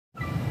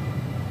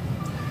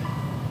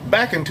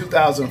Back in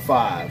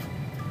 2005,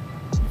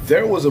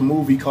 there was a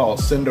movie called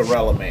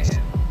Cinderella Man.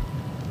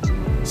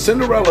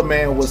 Cinderella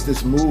Man was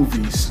this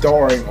movie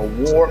starring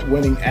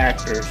award-winning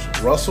actors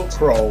Russell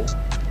Crowe,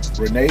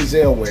 Renee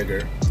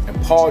Zellweger, and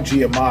Paul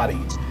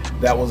Giamatti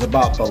that was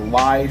about the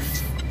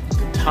life,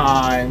 the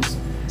times,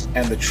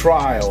 and the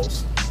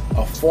trials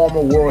of former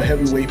world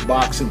heavyweight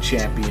boxing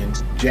champion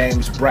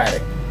James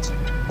Braddock.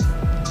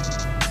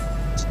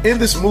 In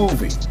this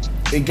movie,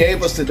 it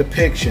gave us the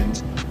depiction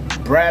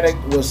Braddock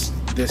was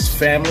this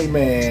family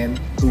man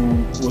who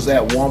was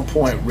at one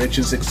point rich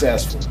and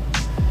successful,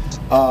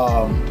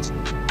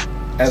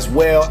 as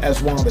well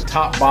as one of the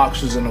top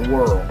boxers in the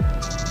world.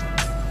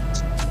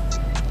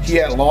 He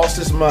had lost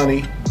his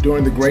money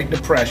during the Great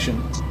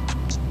Depression.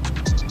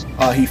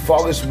 He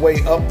fought his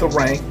way up the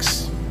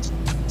ranks,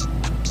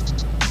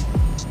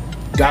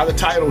 got a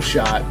title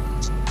shot,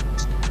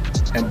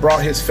 and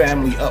brought his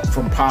family up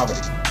from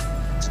poverty.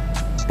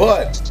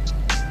 But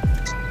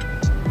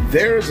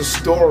there is a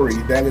story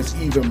that is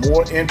even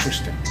more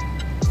interesting.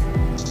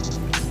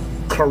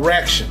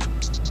 Correction.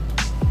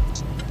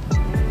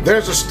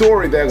 There's a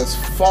story that is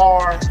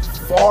far,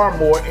 far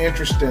more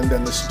interesting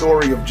than the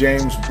story of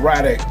James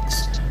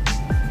Braddock's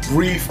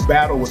brief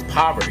battle with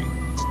poverty.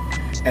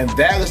 And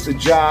that is the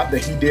job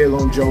that he did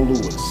on Joe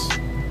Louis.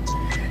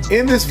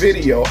 In this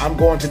video, I'm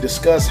going to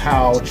discuss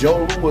how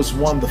Joe Louis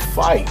won the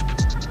fight,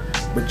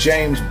 but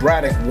James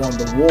Braddock won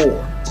the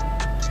war.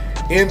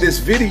 In this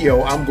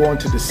video, I'm going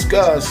to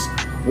discuss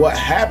what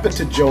happened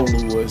to Joe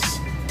Louis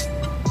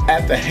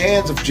at the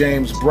hands of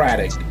James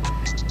Braddock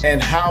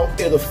and how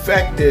it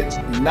affected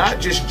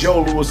not just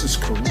Joe Louis's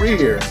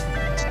career,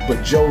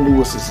 but Joe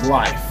Louis's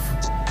life.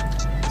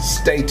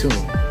 Stay tuned.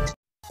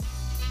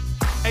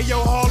 Hey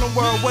yo, Harlem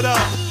World, what up?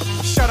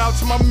 Shout out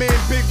to my man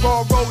Big Raw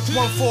Roach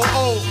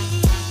 140.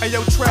 Hey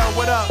yo, Trail,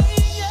 what up?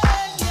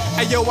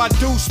 Hey yo, I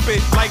do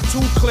spit like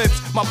 2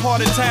 clips. My part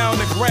of town,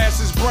 the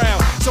grass is brown.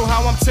 So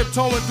how I'm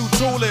tiptoeing through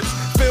tulips.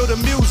 Feel the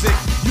music,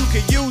 you can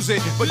use it,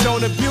 but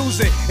don't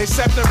abuse it.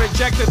 Accept or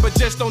reject it, but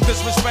just don't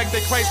disrespect it.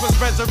 Christ was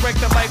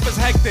resurrected, life is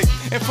hectic.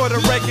 And for the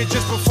record,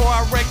 just before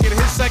I wreck it,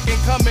 his second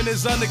coming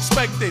is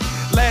unexpected.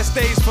 Last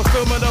days,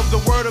 fulfillment of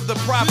the word of the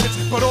prophets.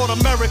 But all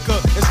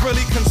America is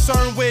really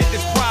concerned with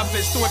is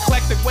profits. Through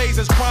eclectic ways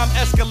as crime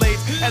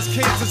escalates. As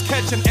kids is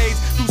catching AIDS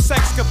through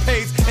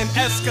sexcapades and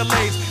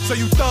escalades. So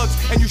you thugs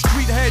and you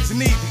street heads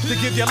need to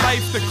give your life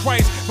to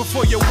Christ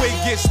before your wig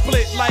gets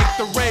split like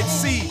the Red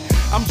Sea.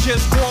 I'm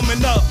just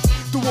warming up.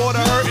 Through all the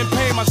hurt and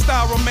pain, my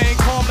style remain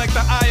calm like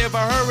the eye of a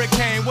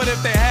hurricane. What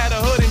if they had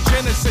a hood in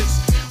Genesis?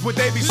 Would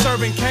they be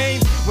serving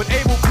Cain? Would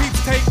able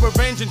peeps take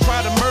revenge and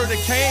try to murder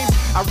Cain?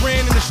 I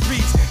ran in the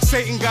streets,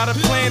 Satan got a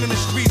plan in the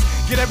streets.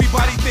 Get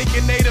everybody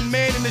thinking they the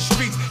man in the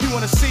streets. You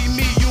wanna see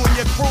me, you and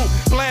your crew,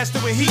 blasted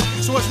with heat.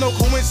 So it's no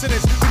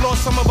coincidence, we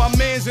lost some of our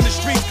mans in the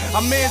streets.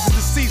 Our mans is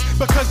deceased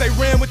because they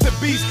ran with the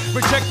beast.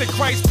 Rejected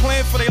Christ's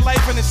plan for their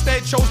life and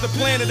instead chose the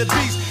plan of the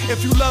beast.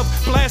 If you love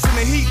blasting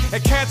the heat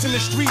and cats in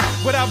the street,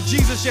 without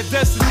Jesus your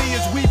destiny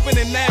is weeping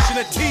and gnashing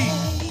of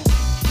teeth.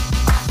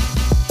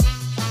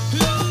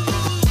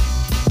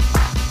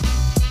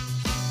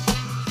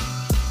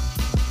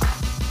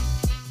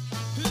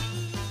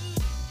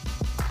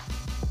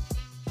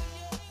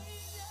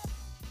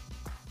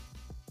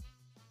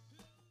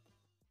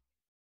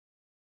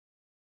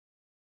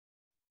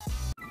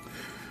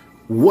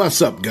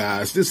 What's up,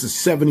 guys? This is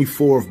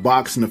 74 of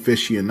Boxing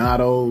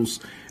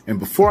Aficionados, and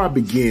before I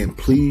begin,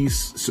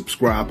 please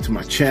subscribe to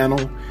my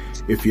channel.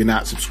 If you're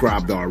not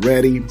subscribed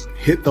already,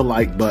 hit the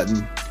like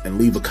button and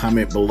leave a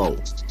comment below.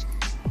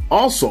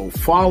 Also,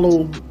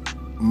 follow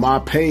my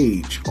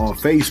page on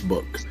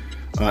Facebook.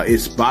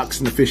 It's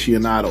Boxing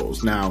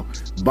Aficionados. Now,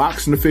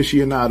 Boxing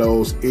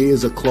Aficionados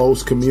is a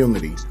closed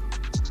community,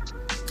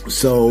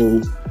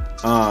 so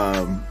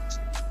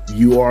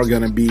you are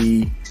going to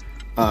be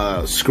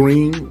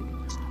screened.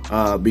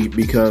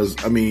 Because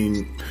I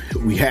mean,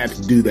 we had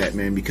to do that,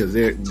 man, because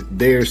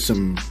there's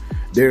some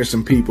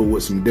people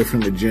with some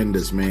different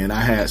agendas, man.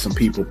 I had some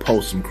people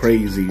post some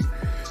crazy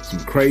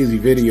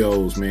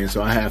videos, man,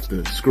 so I have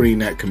to screen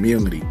that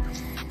community.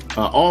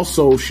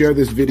 Also, share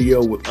this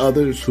video with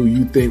others who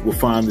you think will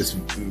find this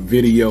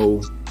video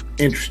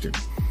interesting.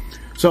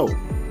 So,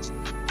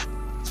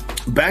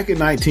 back in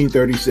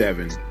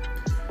 1937,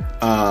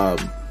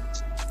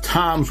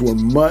 times were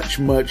much,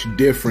 much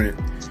different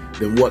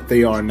than what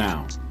they are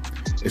now,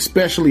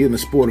 especially in the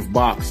sport of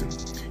boxing.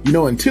 You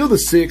know, until the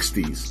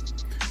 60s,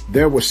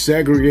 there were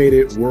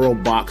segregated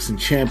world boxing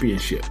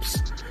championships.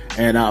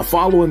 And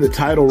following the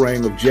title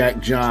reign of Jack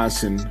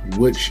Johnson,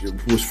 which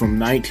was from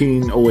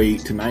 1908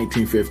 to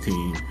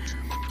 1915,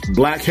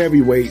 black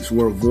heavyweights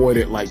were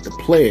avoided like the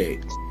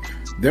plague.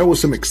 There were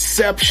some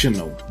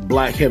exceptional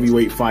black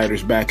heavyweight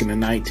fighters back in the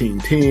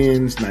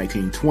 1910s,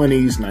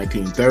 1920s,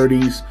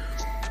 1930s,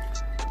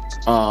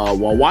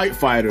 while white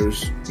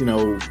fighters, you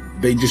know,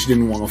 they just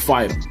didn't want to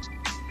fight them.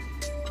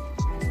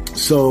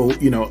 So,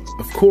 you know,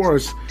 of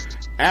course,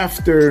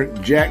 after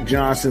Jack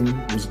Johnson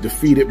was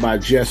defeated by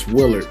Jess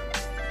Willard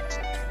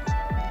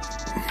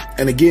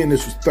And again,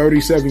 this was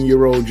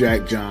 37-year-old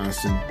Jack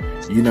Johnson,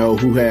 you know,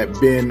 who had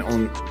been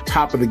on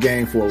top of the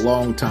game for a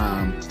long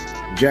time.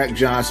 Jack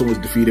Johnson was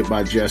defeated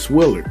by Jess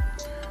Willard.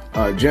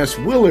 Jess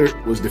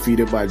Willard was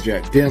defeated by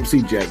Jack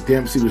Dempsey. Jack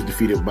Dempsey was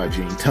defeated by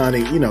Gene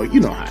Tunney. You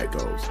know how it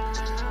goes.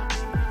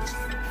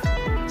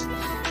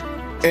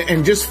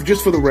 And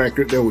just for the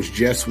record, there was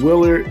Jess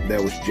Willard,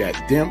 there was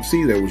Jack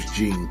Dempsey, there was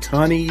Gene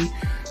Tunney,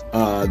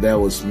 there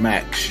was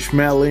Max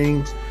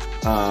Schmeling,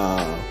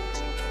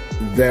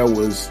 there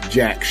was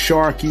Jack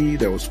Sharkey,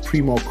 there was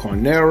Primo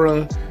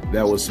Carnera,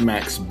 there was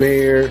Max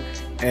Baer,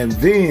 and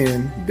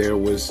then there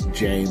was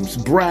James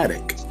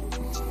Braddock.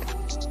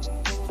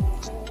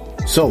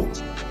 So,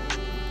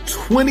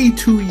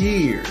 22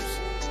 years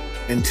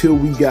until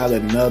we got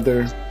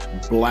another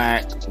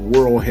black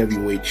world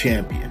heavyweight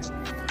champion.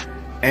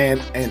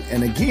 And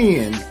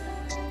again,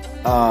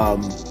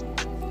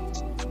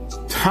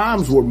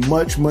 times were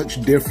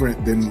much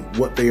different than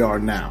what they are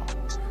now.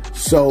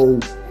 So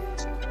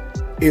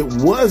it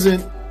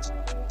wasn't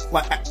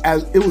like,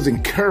 as it was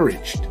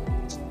encouraged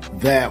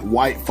that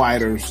white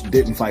fighters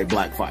didn't fight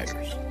black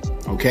fighters.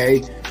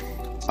 Okay.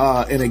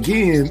 And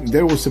again,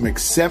 there were some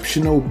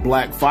exceptional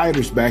black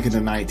fighters back in the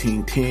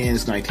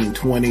 1910s,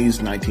 1920s,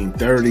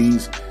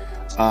 1930s.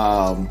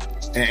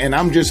 And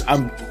I'm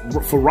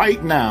for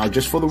right now,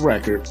 just for the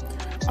record,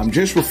 I'm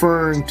just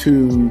referring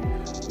to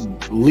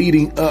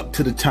leading up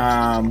to the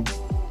time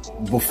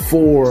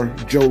before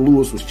Joe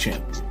Louis was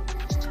champion.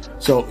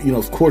 So, you know,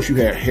 of course, you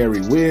had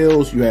Harry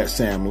Wills, you had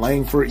Sam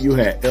Langford, you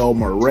had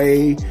Elmer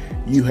Ray,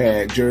 you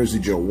had Jersey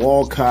Joe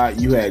Walcott,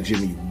 you had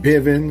Jimmy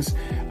Bivens.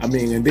 I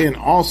mean, and then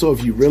also,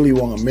 if you really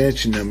want to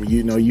mention them,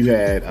 you know, you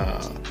had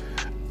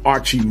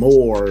Archie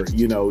Moore,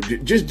 you know,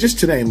 just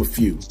to name a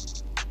few.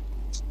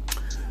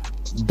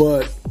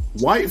 But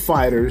white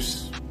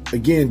fighters,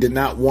 again, did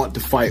not want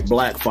to fight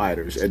black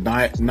fighters, and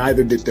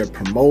neither did their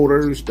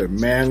promoters, their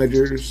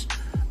managers,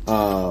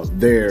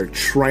 their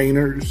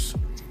trainers,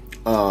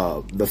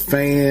 the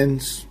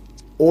fans,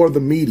 or the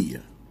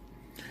media.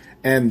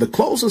 And the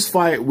closest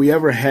fight we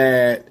ever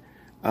had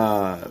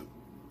that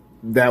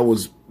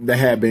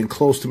had been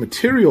close to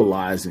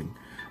materializing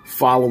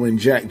following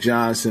Jack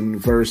Johnson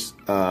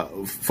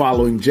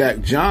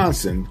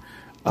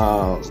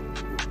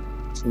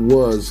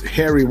was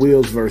Harry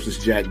Wills versus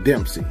Jack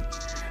Dempsey.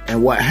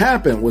 And what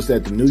happened was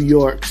that the New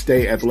York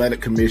State Athletic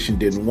Commission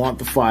didn't want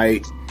the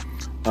fight.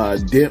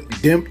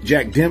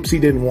 Jack Dempsey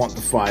didn't want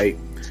the fight.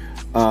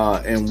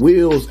 And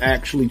Wills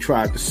actually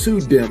tried to sue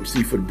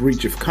Dempsey for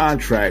breach of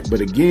contract.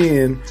 But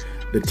again,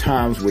 the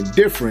times were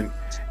different,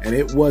 and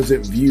it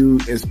wasn't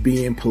viewed as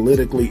being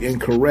politically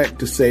incorrect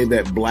to say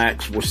that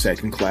blacks were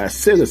second-class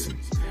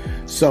citizens.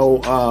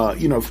 So,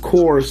 you know, of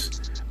course,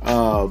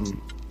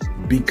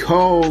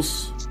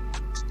 because...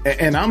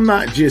 And I'm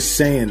not just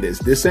saying this.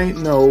 This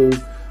ain't no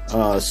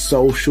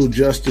social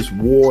justice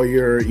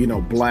warrior, you know,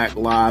 Black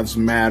Lives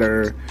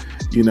Matter,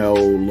 you know,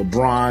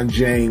 LeBron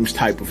James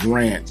type of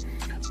rant.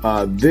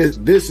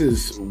 This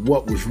is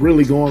what was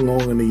really going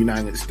on in the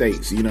United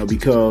States, you know,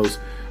 because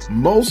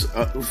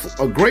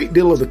a great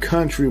deal of the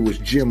country was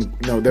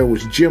there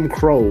was Jim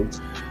Crow,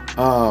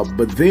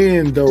 but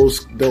then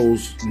those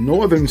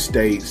northern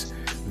states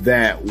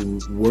that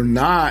were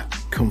not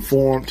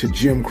conformed to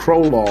Jim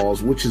Crow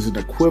laws, which is an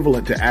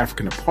equivalent to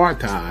African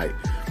apartheid,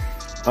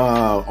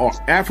 or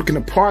African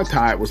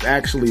apartheid was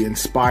actually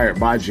inspired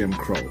by Jim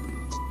Crow.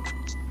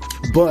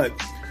 But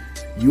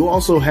you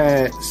also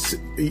had,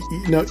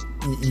 in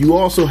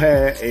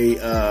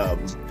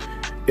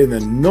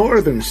the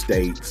northern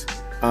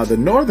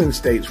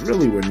states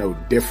really were no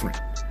different.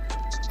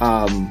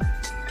 And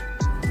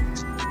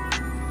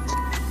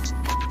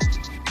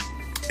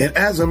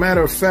as a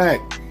matter of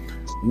fact,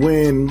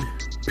 when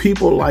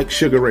people like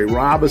Sugar Ray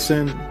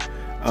Robinson,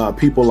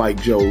 people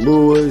like Joe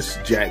Louis,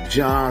 Jack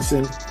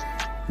Johnson,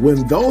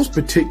 when those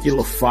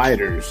particular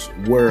fighters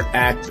were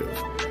active,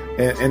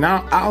 and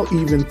I'll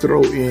even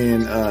throw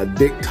in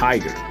Dick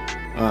Tiger,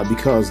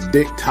 because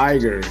Dick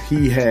Tiger,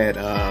 he had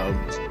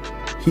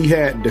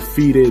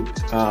defeated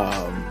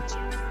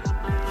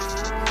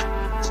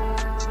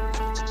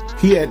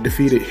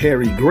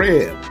Harry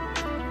Greb.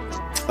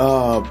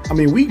 I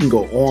mean, we can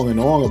go on and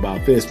on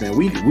about this, man.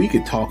 We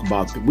could talk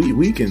about,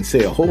 we can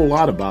say a whole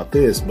lot about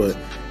this, but,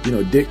 you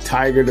know, Dick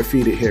Tiger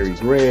defeated Harry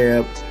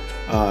Greb.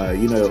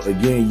 You know,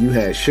 again, you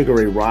had Sugar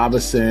Ray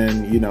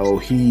Robinson, you know,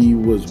 he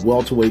was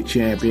welterweight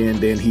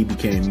champion, then he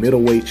became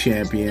middleweight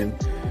champion.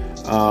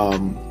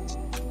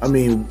 I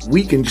mean,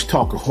 we can just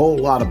talk a whole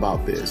lot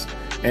about this.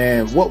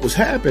 And what was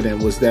happening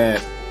was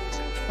that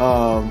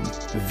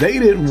they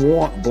didn't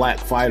want black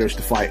fighters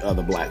to fight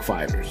other black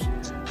fighters.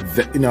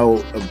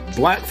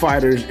 Black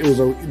fighters, it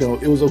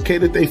was okay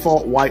that they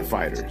fought white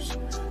fighters,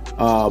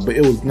 but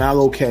it was not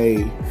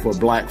okay for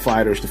black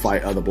fighters to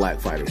fight other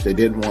black fighters. They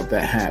didn't want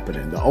that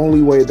happening. The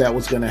only way that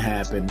was going to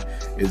happen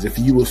is if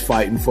you was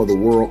fighting for the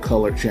World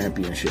Color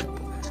Championship.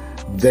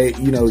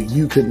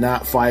 You could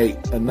not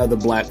fight another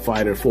black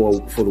fighter for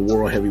the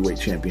World Heavyweight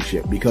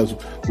Championship, because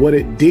what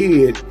it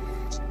did,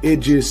 it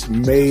just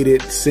made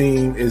it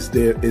seem as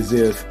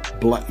if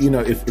black,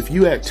 if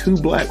you had two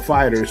black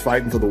fighters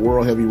fighting for the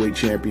World Heavyweight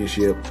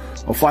Championship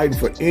or fighting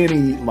for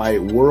any like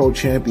world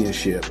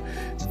championship,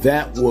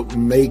 that would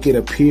make it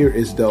appear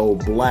as though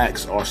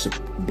blacks are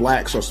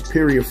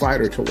superior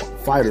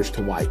fighters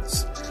to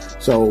whites.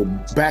 So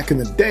back in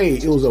the day,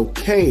 it was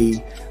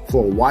okay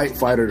for a white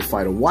fighter to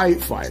fight a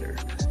white fighter,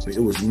 but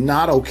it was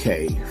not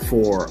okay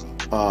for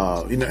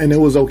and it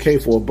was okay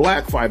for a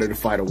black fighter to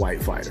fight a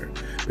white fighter.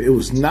 But it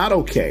was not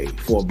okay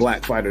for a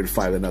black fighter to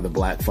fight another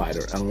black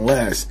fighter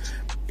unless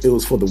it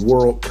was for the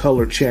World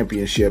Colored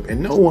Championship,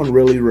 and no one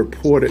really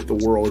reported the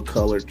World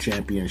Colored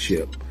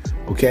Championship.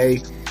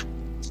 Okay?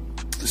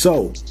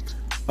 So,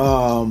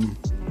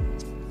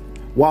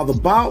 while the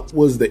bout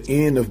was the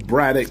end of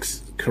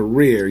Braddock's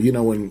career,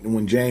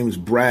 when James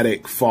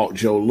Braddock fought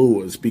Joe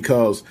Louis,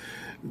 because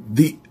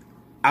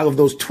out of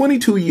those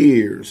 22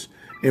 years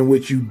in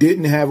which you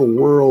didn't have a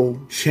world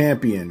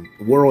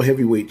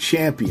heavyweight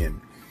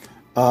champion,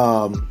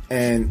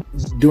 and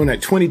during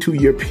that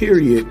 22-year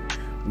period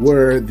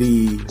where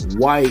the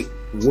white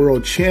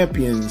world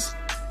champions,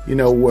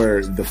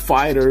 were the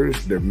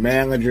fighters, their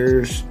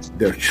managers,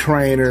 their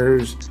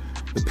trainers,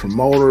 the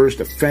promoters,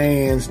 the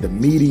fans, the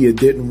media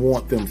didn't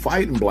want them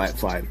fighting black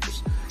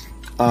fighters.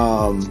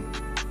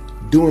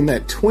 During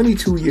that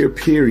 22-year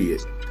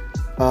period,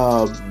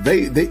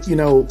 they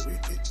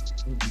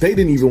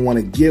didn't even want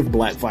to give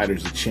black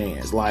fighters a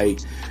chance. Like,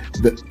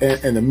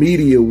 and the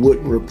media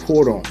wouldn't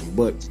report on them.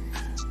 But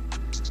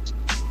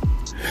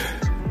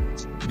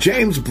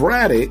James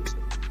Braddock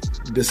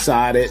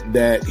decided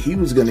that he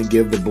was going to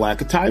give the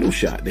black a title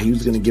shot, that he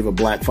was going to give a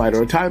black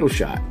fighter a title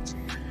shot.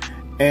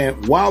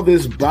 And while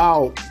this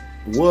bout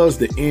was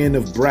the end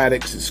of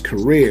Braddock's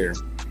career,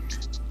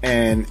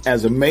 and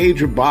as a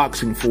major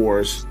boxing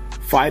force,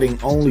 fighting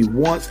only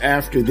once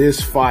after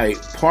this fight,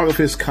 part of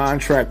his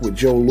contract with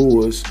Joe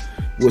Louis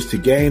was to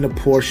gain a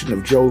portion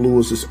of Joe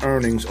Louis's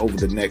earnings over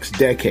the next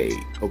decade.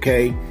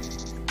 Okay?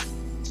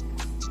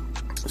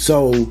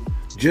 So,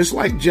 just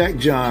like Jack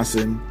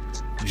Johnson,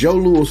 Joe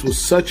Louis was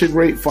such a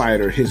great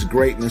fighter, his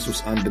greatness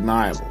was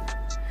undeniable.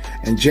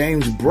 And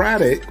James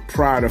Braddock,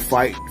 prior to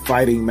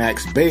fighting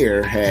Max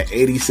Baer, had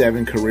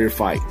 87 career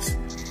fights.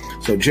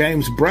 So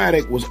James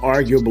Braddock was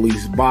arguably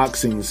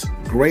boxing's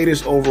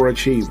greatest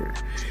overachiever.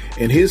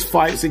 In his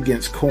fights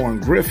against Corn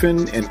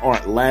Griffin and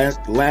Art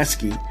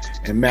Lasky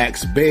and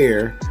Max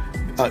Baer,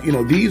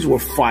 these were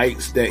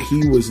fights that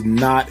he was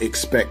not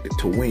expected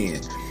to win.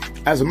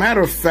 As a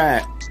matter of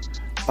fact,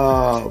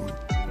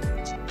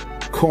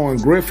 Corn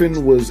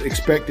Griffin was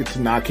expected to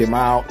knock him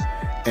out,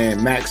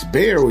 and Max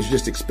Baer was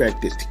just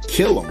expected to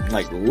kill him,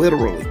 like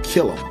literally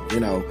kill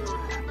him,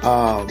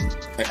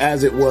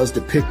 as it was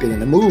depicted in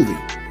the movie.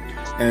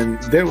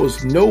 And there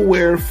was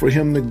nowhere for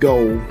him to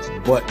go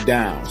but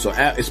down. So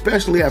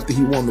especially after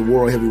he won the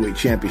World Heavyweight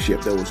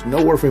Championship, there was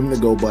nowhere for him to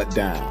go but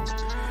down.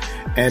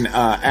 And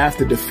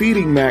after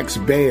defeating Max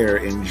Baer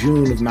in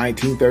June of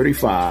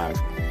 1935,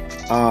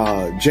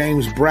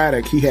 James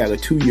Braddock, he had a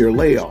 2-year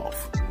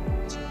layoff.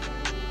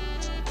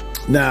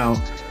 Now,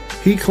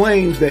 he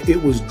claims that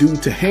it was due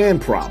to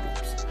hand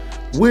problems,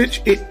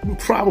 which it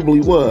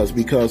probably was,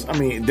 because,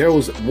 there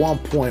was one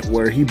point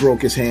where he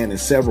broke his hand in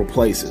several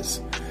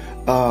places.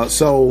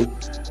 So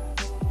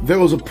there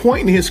was a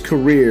point in his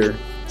career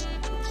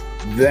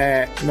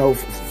that,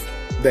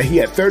 that he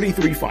had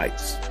 33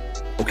 fights.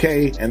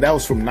 Okay. And that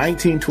was from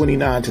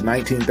 1929 to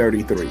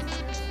 1933.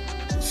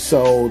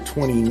 So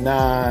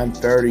 29,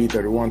 30,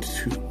 31,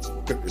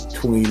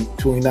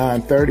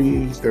 29,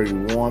 30,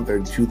 31,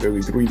 32,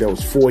 33. That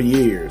was 4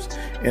 years.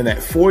 In that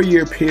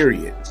 4-year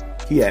period,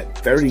 he had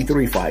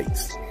 33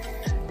 fights.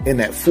 In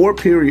that 4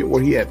 period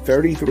where he had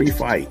 33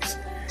 fights,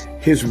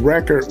 his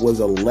record was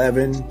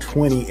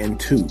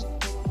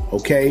 11-20-2.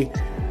 Okay.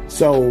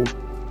 So,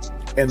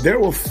 and there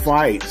were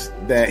fights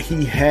that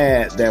he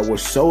had that were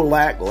so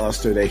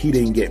lackluster that he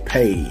didn't get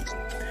paid.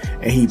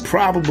 And he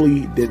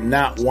probably did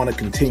not want to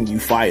continue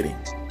fighting.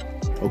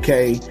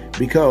 Okay.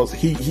 Because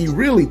he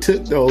really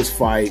took those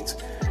fights.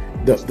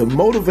 The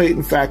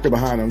motivating factor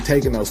behind him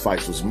taking those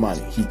fights was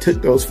money. He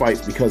took those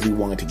fights because he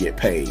wanted to get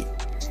paid.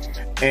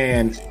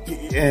 And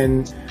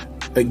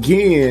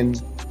again,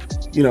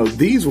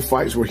 these were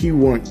fights where he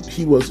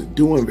wasn't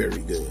doing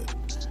very good.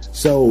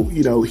 So,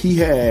 he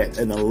had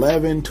an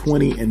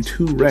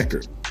 11-20-2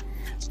 record.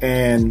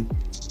 And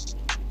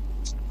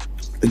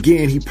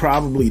again, he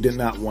probably did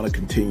not want to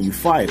continue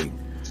fighting.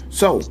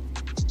 So,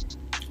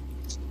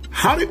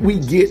 how did we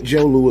get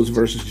Joe Louis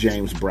versus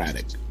James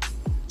Braddock?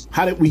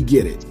 How did we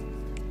get it?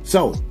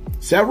 So,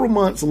 several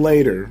months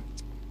later,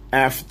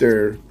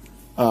 after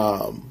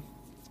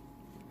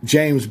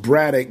James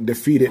Braddock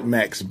defeated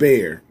Max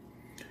Baer,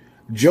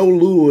 Joe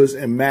Louis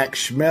and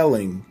Max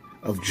Schmeling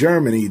of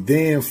Germany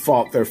then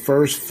fought their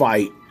first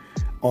fight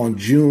on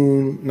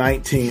June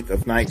 19th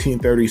of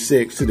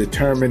 1936 to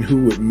determine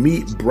who would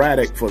meet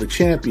Braddock for the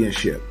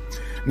championship.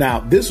 Now,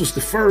 this was the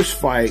first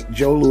fight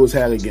Joe Louis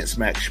had against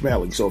Max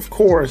Schmeling. So, of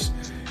course,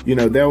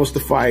 there was the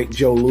fight.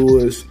 Joe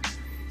Louis,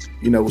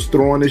 was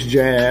throwing his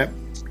jab.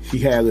 He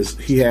had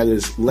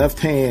his left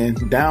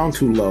hand down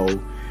too low,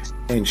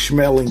 and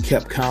Schmeling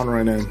kept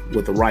countering him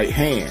with the right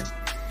hand.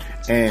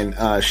 And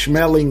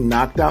Schmeling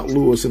knocked out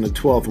Lewis in the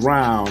 12th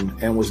round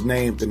and was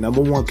named the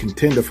 #1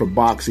 contender for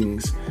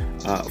boxing's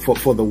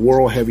for the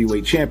World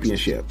Heavyweight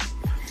Championship.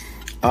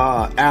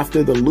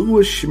 After the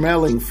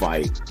Lewis-Schmeling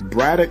fight,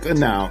 Braddock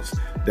announced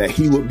that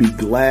he would be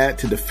glad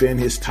to defend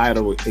his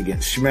title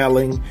against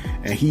Schmeling,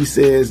 and he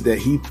says that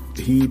he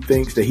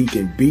thinks that he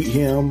can beat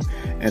him,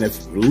 and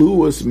if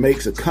Lewis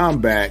makes a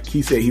comeback,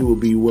 he said he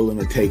would be willing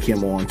to take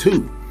him on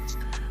too.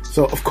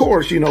 So, of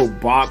course,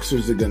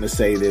 boxers are going to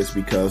say this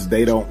because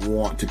they don't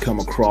want to come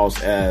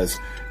across as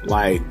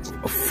like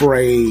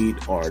afraid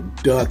or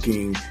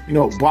ducking.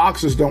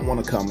 Boxers don't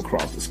want to come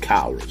across as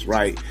cowards,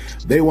 right?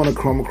 They want to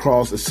come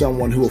across as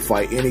someone who will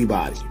fight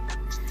anybody.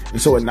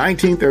 And so in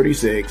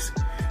 1936,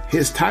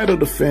 his title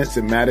defense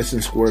in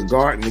Madison Square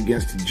Garden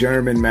against the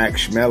German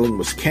Max Schmeling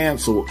was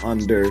canceled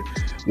under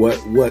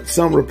what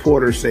some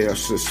reporters say are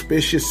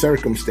suspicious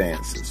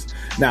circumstances.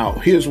 Now,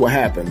 here's what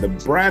happened. The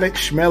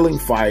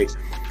Braddock-Schmeling fight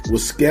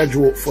was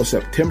scheduled for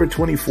September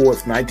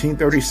 24th,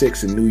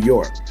 1936 in New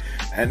York.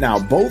 And now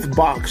both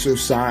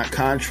boxers signed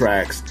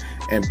contracts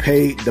and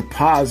paid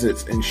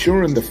deposits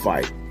ensuring the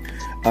fight.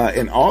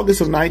 In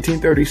August of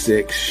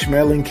 1936,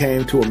 Schmeling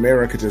came to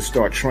America to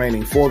start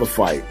training for the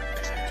fight.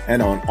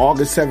 And on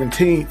August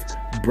 17th,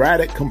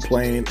 Braddock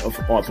complained of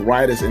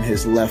arthritis in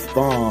his left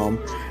thumb.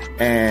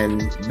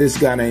 And this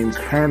guy named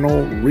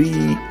Colonel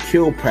Reed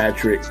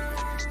Kilpatrick,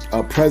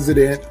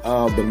 president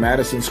of the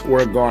Madison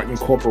Square Garden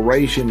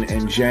Corporation,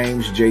 and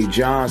James J.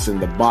 Johnson,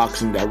 the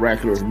boxing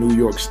director of New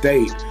York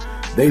State,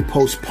 they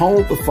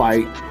postponed the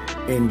fight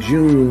in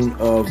June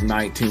of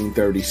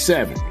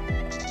 1937.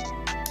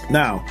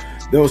 Now,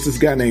 there was this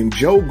guy named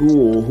Joe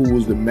Gould, who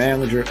was the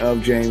manager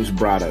of James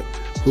Braddock,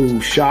 who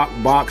shocked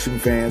boxing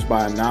fans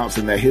by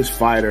announcing that his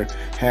fighter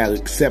had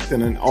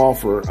accepted an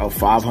offer of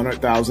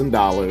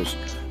 $500,000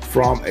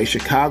 from a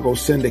Chicago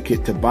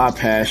syndicate to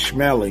bypass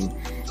Schmeling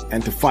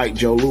and to fight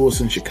Joe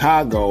Louis in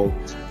Chicago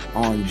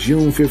on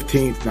June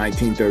 15th,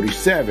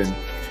 1937.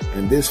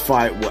 And this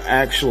fight will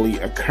actually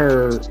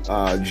occur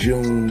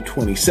June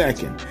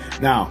 22nd.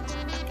 Now,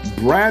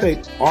 Braddock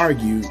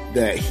argued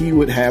that he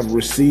would have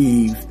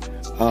received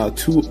a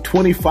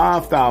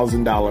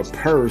 $25,000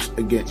 purse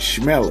against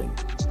Schmeling.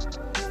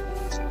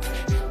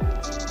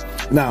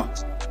 Now,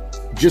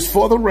 just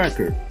for the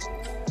record,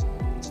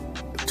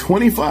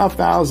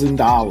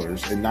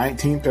 $25,000 in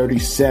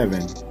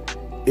 1937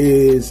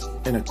 is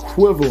an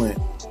equivalent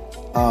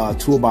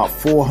to about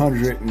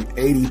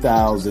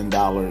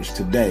 $480,000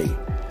 today.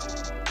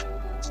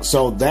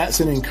 So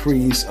that's an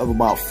increase of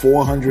about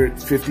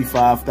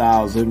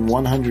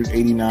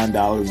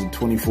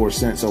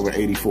 $455,189.24 over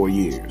 84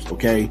 years.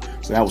 Okay,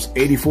 so that was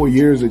 84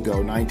 years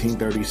ago,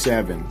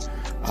 1937.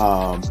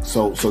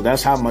 So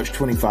that's how much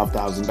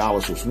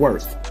 $25,000 was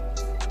worth,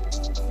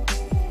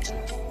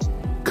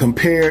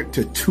 compared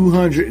to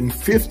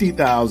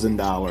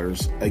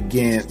 $250,000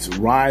 against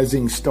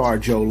rising star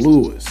Joe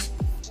Louis.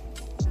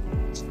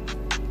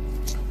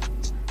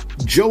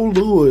 Joe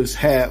Louis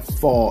had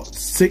fought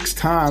 6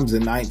 times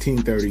in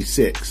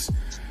 1936.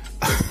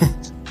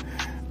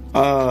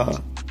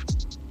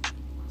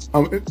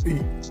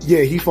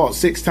 He fought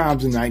 6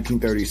 times in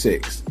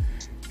 1936.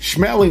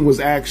 Schmeling was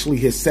actually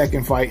his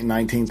second fight in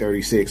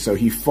 1936. So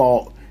he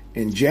fought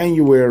in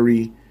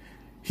January.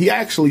 He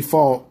actually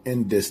fought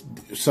in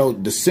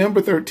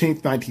December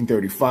 13th,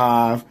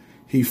 1935.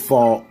 He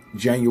fought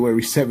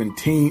January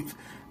 17th,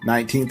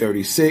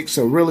 1936.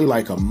 So really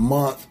like a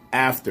month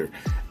after.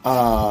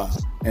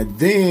 And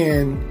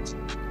then,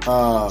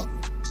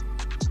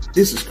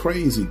 this is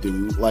crazy,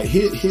 dude. Like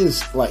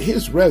his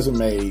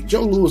resume,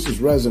 Joe Louis's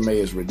resume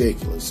is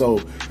ridiculous. So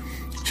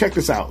check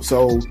this out.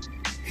 So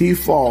he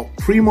fought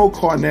Primo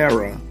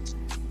Carnera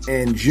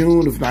in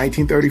June of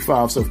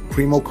 1935. So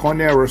Primo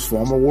Carnera's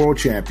former world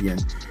champion.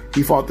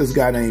 He fought this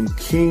guy named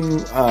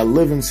King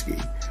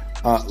Levinsky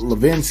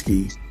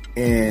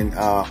in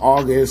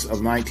August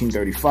of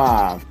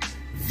 1935.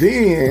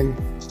 Then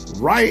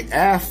right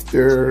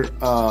after,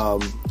 I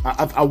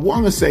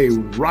want to say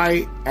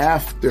right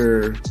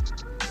after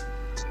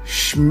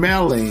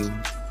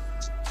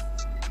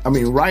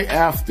right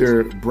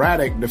after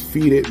Braddock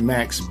defeated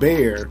Max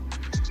Baer,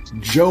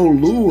 Joe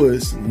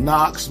Louis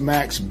knocks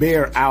Max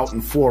Baer out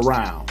in 4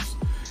 rounds.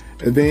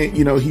 And then,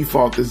 he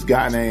fought this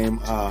guy named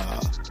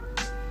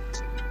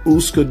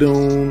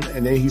Uskadun,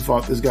 and then he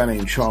fought this guy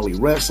named Charlie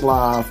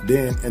Retzlaff.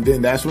 And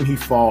then that's when he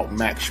fought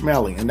Max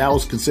Schmeling, and that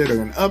was considered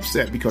an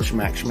upset because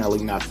Max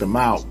Schmeling knocked him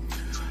out.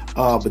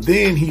 But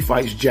then he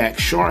fights Jack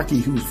Sharkey,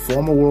 who's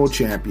former world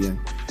champion,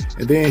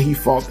 and then he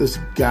fought this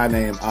guy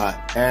named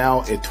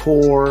Al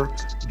Ettore,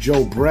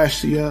 Joe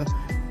Brescia,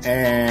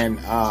 and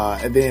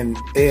then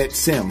Ed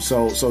Sims.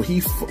 So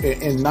he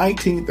in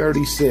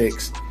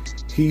 1936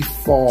 he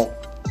fought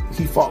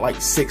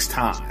like 6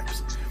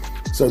 times.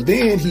 So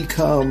then he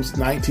comes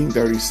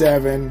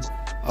 1937,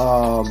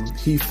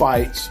 he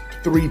fights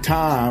 3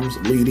 times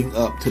leading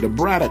up to the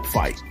Braddock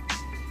fight.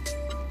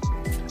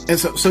 And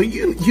so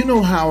you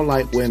know how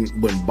like when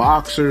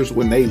boxers,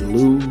 when they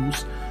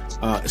lose,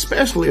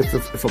 especially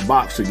if a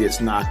boxer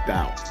gets knocked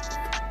out.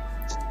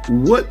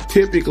 What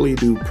typically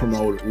do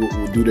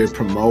their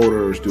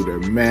promoters, do their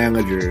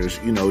managers,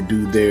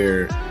 do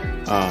their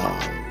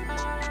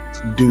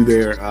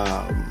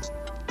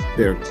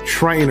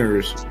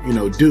trainers,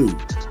 do?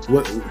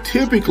 What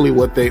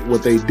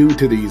they do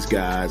to these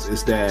guys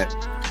is that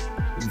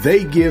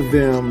they give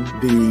them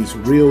these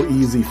real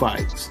easy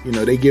fights.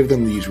 They give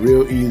them these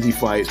real easy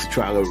fights to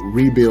try to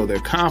rebuild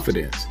their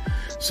confidence.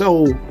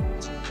 So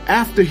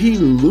after he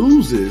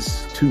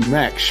loses to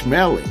Max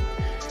Schmeling,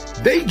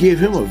 they give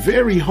him a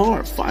very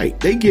hard fight.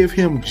 They give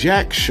him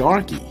Jack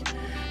Sharkey,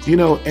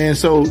 and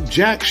so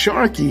Jack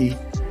Sharkey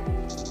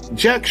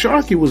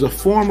was a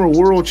former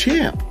world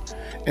champ,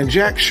 and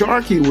Jack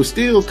Sharkey was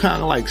still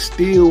kind of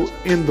still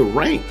in the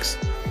ranks.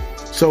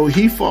 So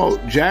he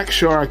fought Jack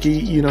Sharkey,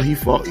 he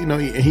fought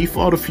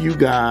a few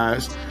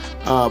guys,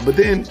 but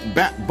then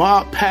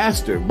Bob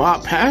Pastor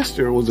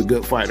was a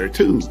good fighter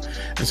too.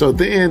 And so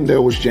then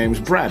there was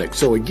James Braddock.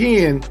 So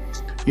again,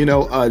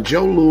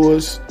 Joe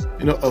Louis,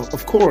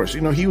 of course,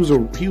 he was a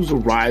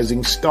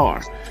rising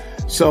star.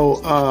 So,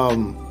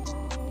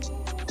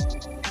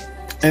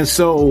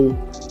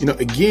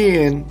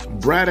 again,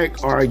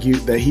 Braddock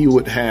argued that he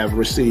would have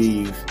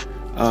received,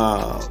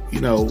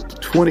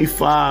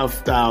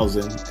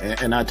 25,000,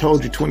 and I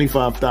told you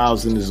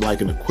 25,000 is like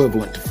an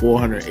equivalent to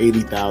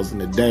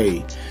 480,000 a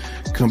day,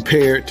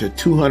 compared to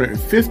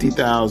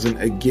 250,000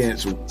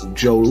 against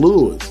Joe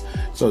Louis.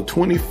 So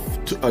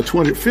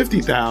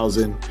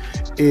 250,000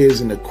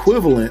 is an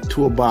equivalent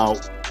to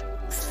about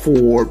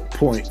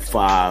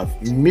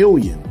 4.5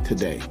 million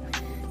today.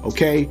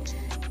 Okay,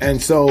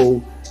 and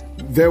so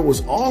there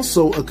was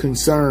also a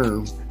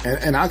concern,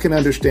 and I can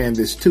understand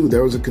this too.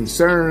 There was a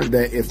concern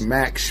that if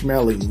Max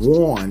Schmeling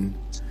won,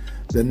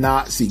 the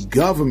Nazi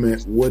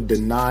government would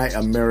deny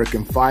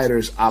American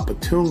fighters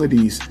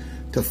opportunities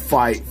to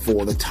fight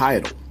for the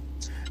title.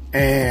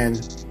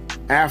 And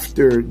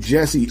after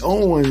Jesse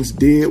Owens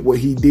did what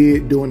he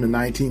did during the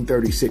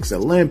 1936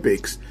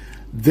 Olympics,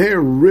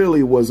 there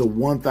really was a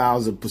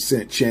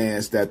 1,000%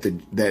 chance that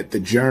the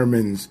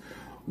Germans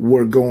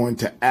were going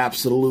to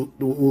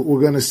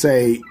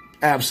say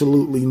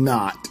absolutely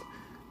not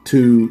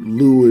to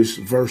Louis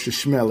versus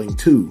Schmeling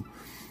too.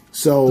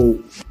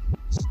 So,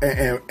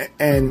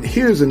 and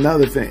here's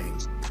another thing.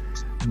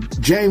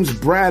 James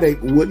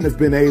Braddock wouldn't have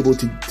been able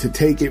to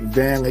take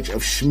advantage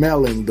of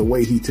Schmeling the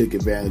way he took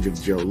advantage of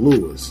Joe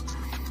Louis.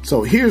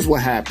 So here's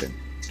what happened.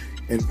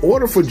 In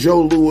order for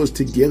Joe Louis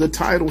to get a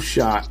title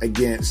shot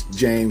against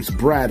James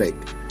Braddock,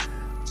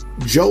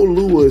 Joe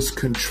Louis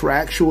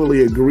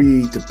contractually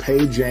agreed to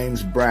pay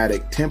James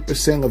Braddock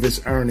 10% of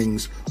his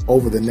earnings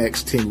over the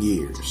next 10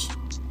 years.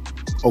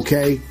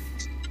 Okay?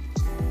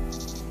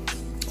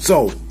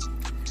 So,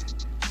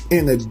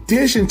 in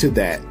addition to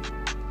that,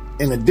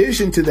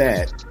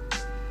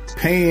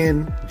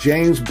 paying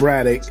James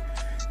Braddock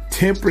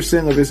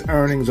 10% of his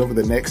earnings over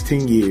the next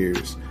 10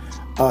 years,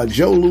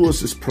 Joe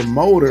Louis's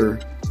promoter,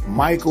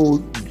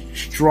 Michael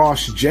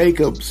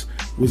Strauss-Jacobs,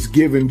 was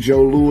giving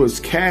Joe Louis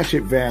cash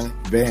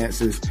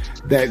advances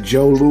that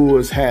Joe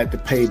Louis had to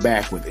pay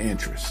back with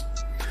interest.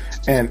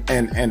 And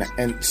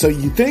so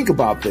you think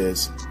about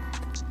this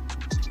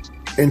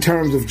in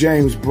terms of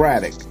James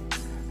Braddock.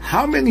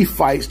 How many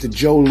fights did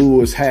Joe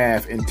Louis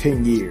have in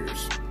 10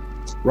 years?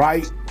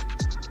 Right?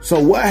 So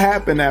what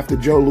happened after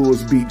Joe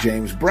Louis beat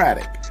James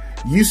Braddock?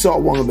 You saw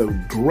one of the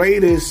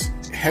greatest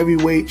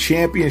heavyweight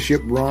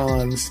championship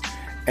runs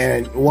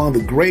and one of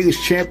the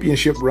greatest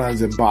championship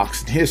runs in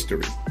boxing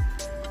history.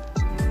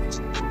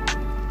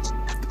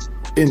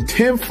 In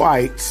 10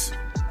 fights,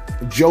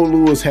 Joe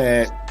Louis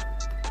had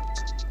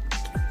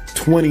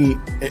 20,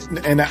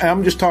 and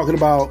I'm just talking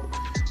about,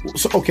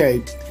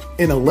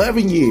 in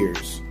 11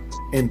 years,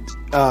 and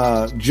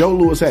Joe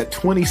Louis had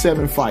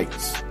 27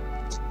 fights,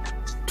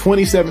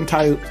 27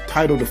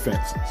 title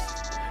defenses.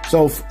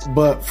 So,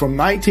 but from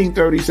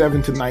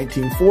 1937 to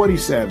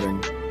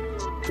 1947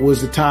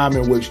 was the time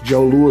in which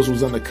Joe Louis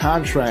was under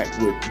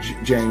contract with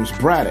James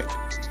Braddock.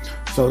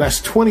 So that's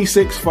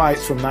 26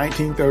 fights from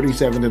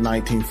 1937 to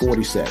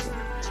 1947.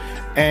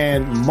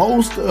 And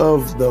most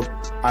of the,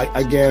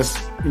 I guess,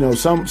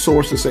 some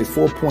sources say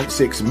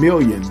 4.6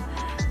 million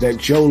that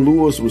Joe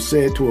Louis was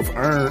said to have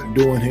earned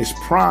during his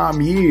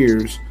prime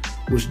years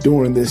was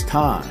during this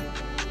time.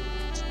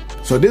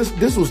 So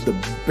this was the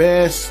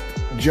best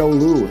Joe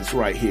Louis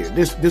right here.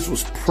 This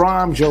was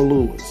prime Joe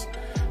Louis.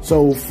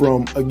 So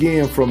from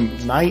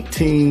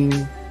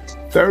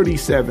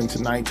 1937 to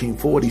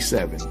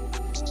 1947,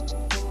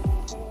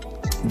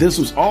 this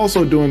was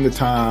also during the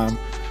time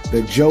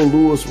that Joe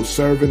Louis was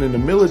serving in the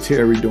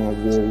military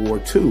during World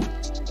War II.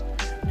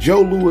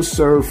 Joe Louis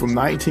served from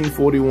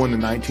 1941 to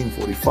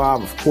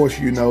 1945. Of course,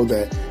 you know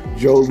that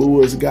Joe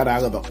Louis got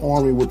out of the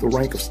Army with the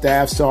rank of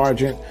Staff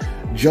Sergeant.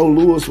 Joe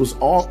Louis was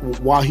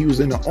while he was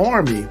in the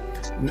Army.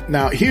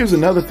 Now, here's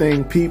another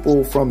thing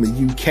people from the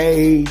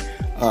UK,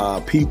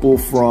 people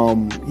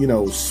from,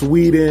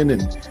 Sweden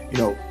and,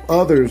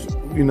 others,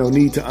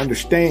 need to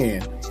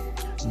understand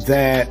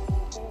that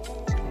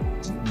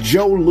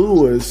Joe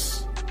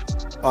Louis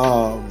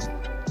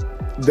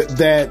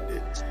that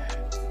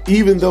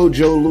even though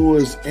Joe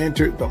Louis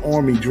entered the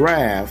Army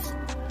draft,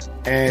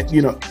 and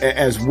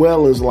as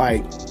well as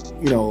like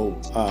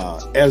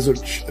Ezra,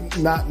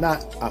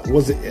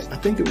 was it? I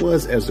think it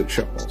was Ezra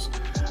Charles,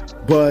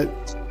 but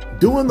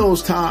during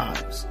those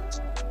times,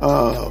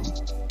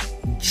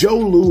 Joe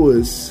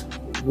Louis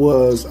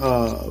was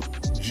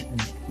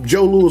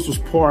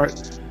part.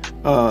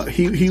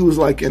 He was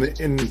like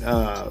in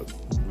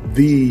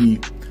the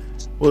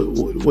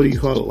what do you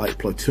call it, like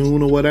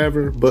platoon or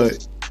whatever,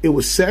 but it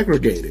was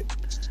segregated.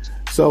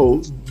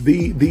 So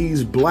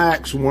these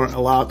blacks weren't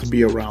allowed to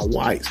be around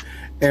whites.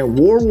 And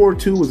World War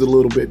II was a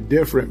little bit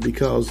different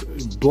because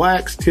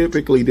blacks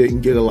typically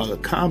didn't get a lot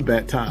of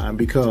combat time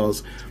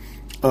because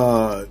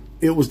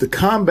it was the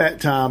combat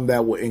time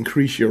that would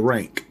increase your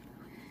rank.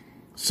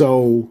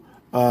 So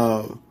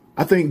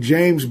I think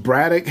James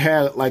Braddock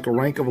had like a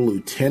rank of a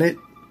lieutenant.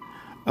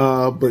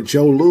 But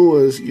Joe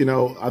Louis,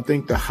 I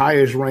think the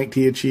highest rank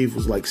he achieved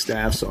was like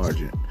staff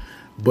sergeant.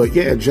 But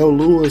yeah, Joe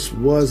Louis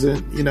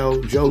wasn't,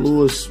 Joe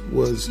Louis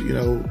was,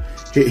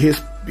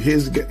 his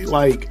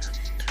like,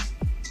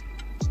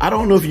 I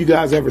don't know if you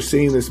guys ever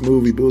seen this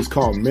movie, but it was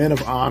called Men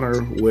of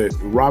Honor with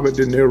Robert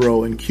De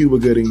Niro and Cuba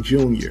Gooding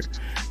Jr.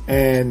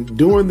 And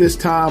during this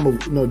time of,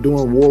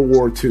 during World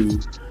War II,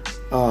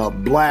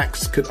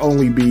 blacks could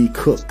only be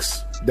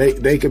cooks.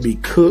 They could be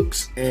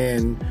cooks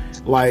and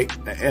like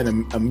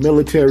a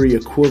military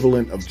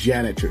equivalent of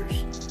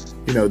janitors.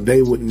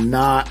 They would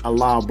not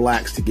allow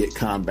blacks to get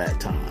combat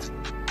time.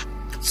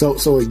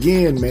 So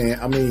again, man,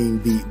 I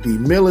mean, the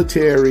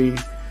military,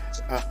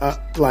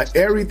 like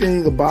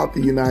everything about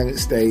the United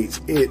States,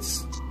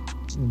 it's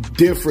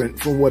different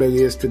from what it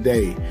is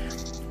today.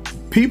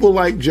 People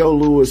like Joe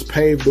Louis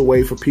paved the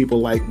way for people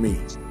like me.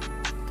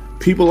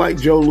 People like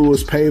Joe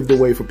Louis paved the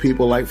way for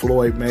people like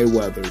Floyd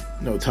Mayweather,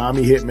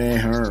 Tommy Hitman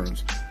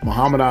Hearns,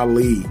 Muhammad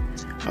Ali,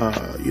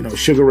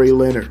 Sugar Ray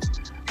Leonard,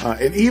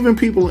 and even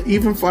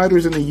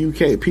fighters in the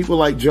UK. People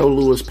like Joe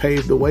Louis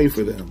paved the way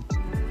for them.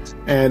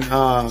 And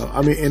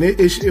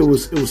it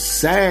was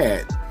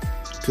sad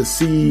to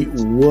see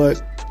what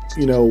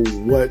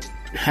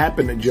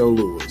happened to Joe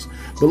Louis.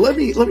 But let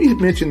me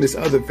mention this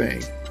other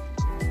thing.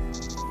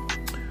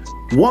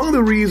 One of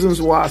the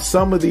reasons why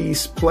some of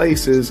these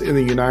places in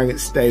the United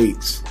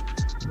States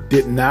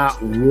did not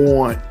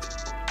want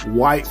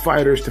white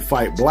fighters to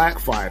fight black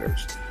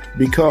fighters,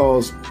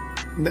 because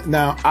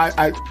now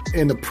I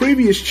in the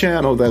previous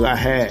channel that I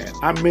had,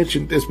 I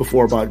mentioned this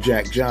before about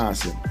Jack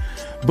Johnson.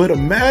 But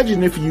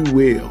imagine, if you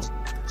will,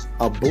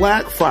 a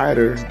black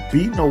fighter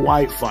beating a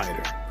white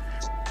fighter,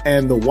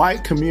 and the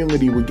white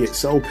community would get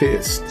so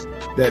pissed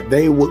that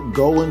they would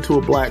go into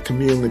a black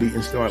community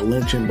and start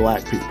lynching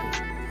black people.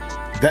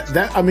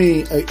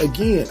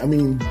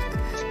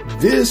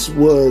 This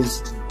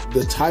was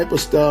the type of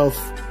stuff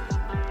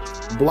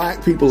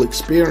black people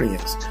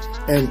experience.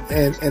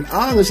 And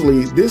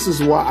honestly, this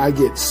is why I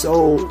get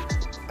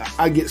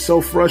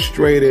so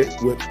frustrated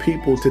with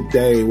people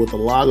today, with a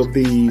lot of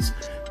these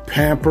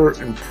pampered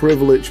and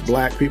privileged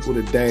black people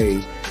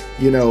today,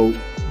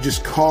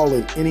 just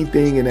calling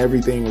anything and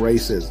everything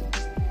racism,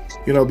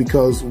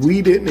 because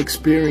we didn't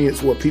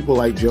experience what people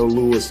like Joe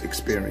Louis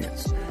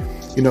experienced.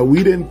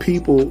 We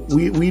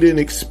didn't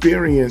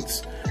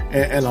experience,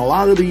 and a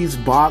lot of these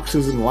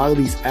boxers and a lot of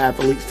these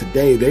athletes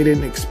today, they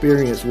didn't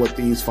experience what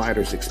these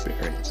fighters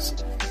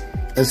experienced.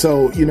 And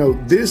so,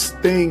 this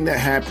thing that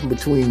happened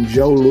between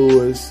Joe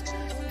Louis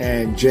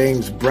and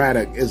James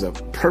Braddock is a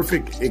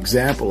perfect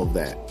example of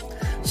that.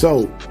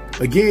 So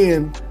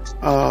again,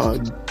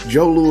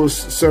 Joe Louis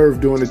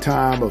served during the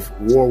time of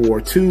World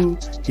War II.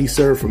 He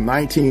served from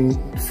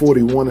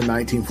 1941 to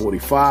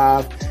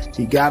 1945.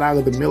 He got out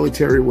of the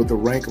military with the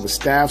rank of a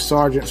staff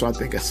sergeant. So I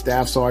think a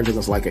staff sergeant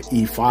is like an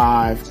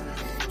E5.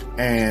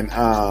 And,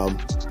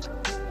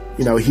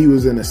 he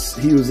was in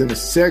a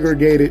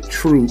segregated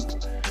troop.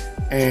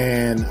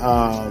 And,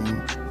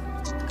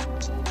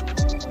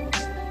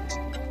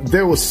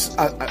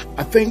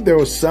 I think there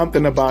was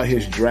something about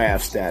his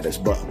draft status,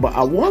 but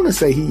I want to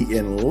say he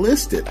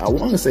enlisted. I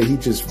want to say he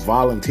just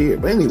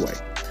volunteered. But anyway,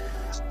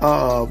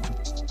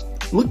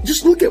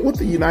 look at what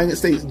the United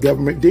States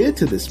government did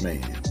to this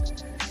man.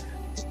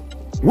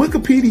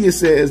 Wikipedia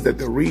says that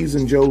the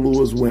reason Joe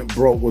Louis went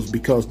broke was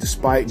because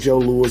despite Joe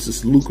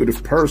Louis's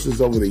lucrative purses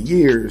over the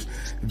years,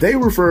 they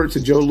referred to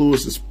Joe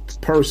Louis's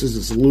purses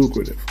as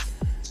lucrative.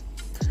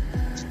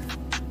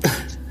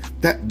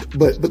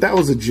 But that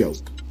was a joke.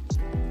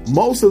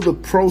 Most of the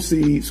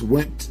proceeds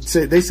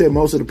they said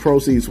most of the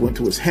proceeds went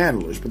to his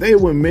handlers, but they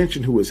wouldn't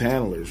mention who his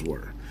handlers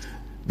were.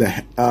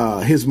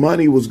 His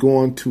money was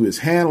going to his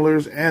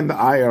handlers and the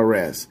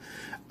IRS.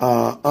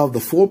 Of the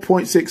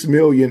 $4.6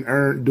 million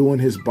earned during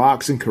his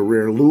boxing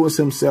career, Louis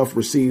himself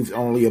received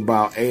only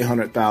about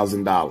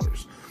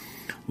 $800,000.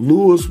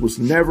 Louis was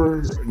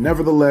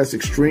nevertheless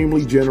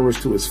extremely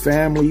generous to his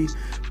family,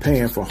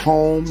 paying for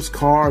homes,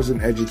 cars,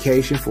 and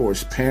education for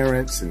his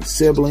parents and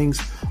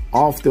siblings,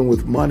 often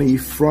with money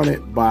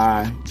fronted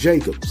by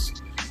Jacobs.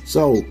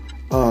 So,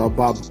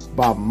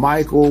 by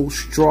Michael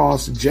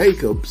Strauss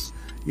Jacobs,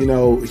 you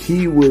know,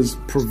 he was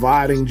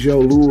providing Joe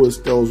Louis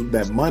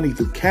that money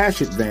through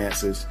cash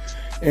advances,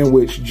 in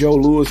which Joe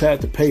Louis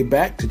had to pay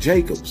back to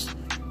Jacobs.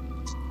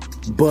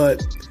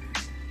 But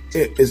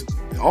it is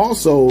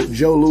also,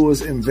 Joe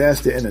Louis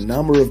invested in a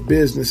number of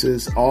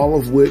businesses, all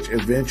of which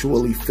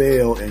eventually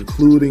failed,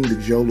 including the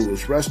Joe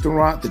Louis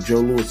restaurant, the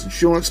Joe Louis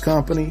insurance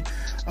company,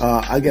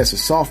 I guess a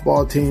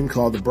softball team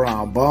called the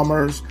Brown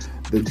Bombers,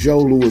 the Joe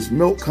Louis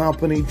milk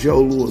company,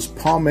 Joe Louis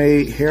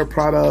pomade hair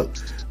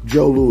product,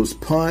 Joe Louis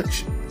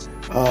punch,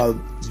 the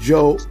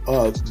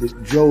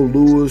Joe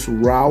Louis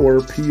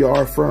Rower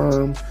PR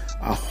firm,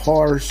 a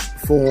horse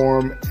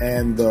farm,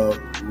 and the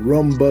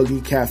Rum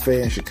Buggy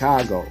Cafe in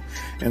Chicago.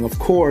 And of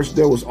course,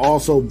 there was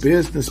also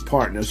business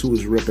partners who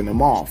was ripping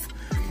him off.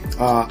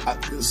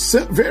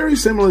 Very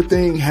similar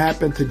thing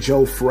happened to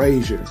Joe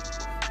Frazier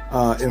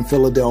in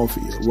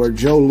Philadelphia, where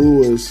Joe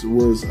Louis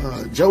was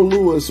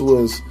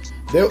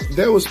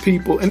there was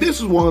people, and this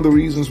is one of the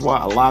reasons why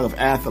a lot of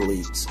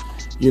athletes,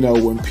 you know,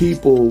 when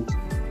people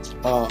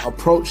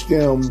approach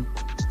them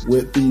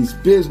with these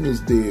business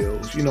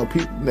deals, you know,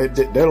 people,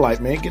 they're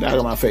like, man, get out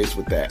of my face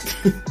with that.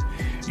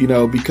 You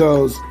know,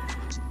 because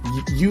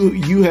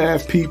you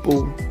have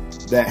people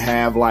that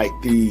have like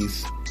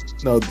these,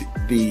 you know,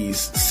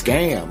 these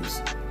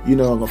scams, you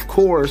know, and of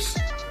course,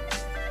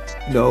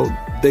 you know,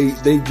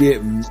 they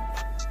get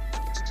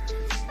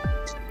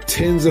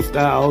tens of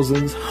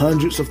thousands,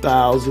 hundreds of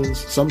thousands,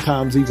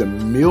 sometimes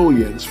even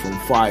millions from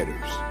fighters,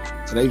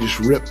 and they just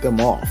rip them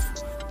off.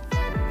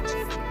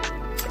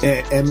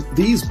 And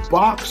these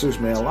boxers,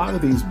 man, a lot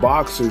of these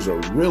boxers are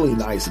really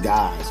nice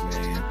guys,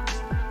 man.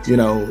 You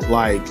know,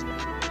 like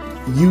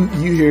you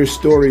hear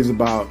stories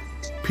about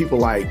people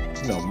like,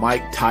 you know,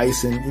 Mike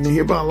Tyson. You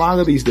hear about a lot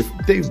of these.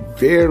 They're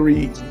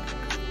very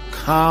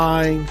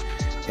kind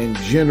and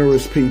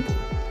generous people.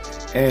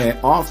 And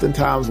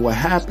oftentimes, what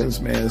happens,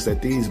 man, is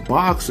that these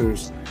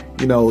boxers,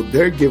 you know,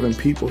 they're giving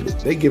people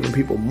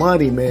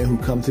money, man, who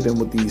come to them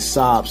with these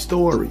sob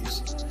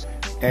stories.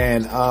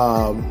 And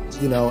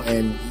you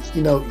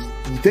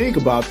think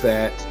about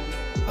that,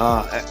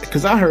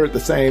 because I heard the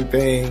same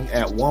thing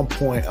at one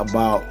point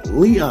about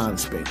Leon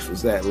Spinks,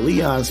 was that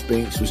Leon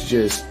Spinks was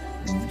just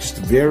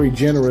a very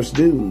generous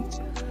dude.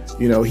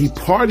 You know, he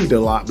partied a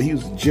lot, but he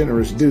was a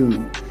generous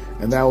dude.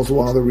 And that was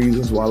one of the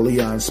reasons why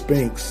Leon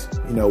Spinks,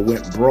 you know,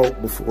 went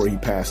broke before he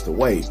passed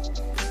away.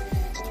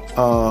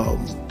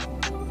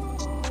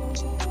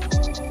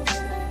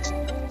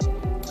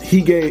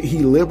 He gave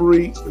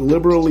liberally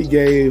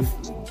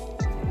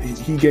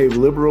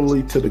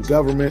to the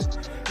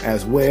government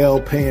as well,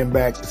 paying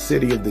back the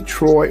city of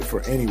Detroit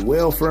for any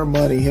welfare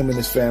money him and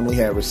his family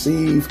had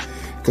received.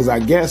 Because I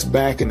guess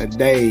back in the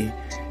day,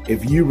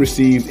 if you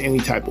received any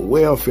type of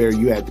welfare,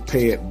 you had to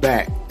pay it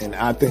back. And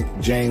I think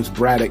James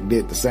Braddock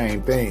did the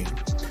same thing.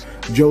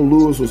 Joe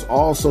Louis was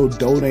also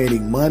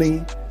donating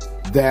money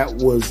that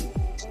was,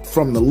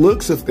 from the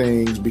looks of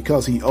things,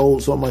 because he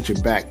owed so much in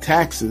back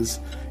taxes,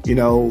 you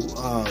know,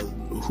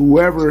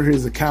 whoever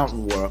his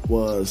accountant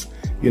was,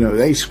 you know,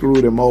 they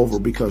screwed him over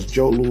because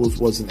Joe Louis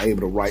wasn't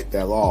able to write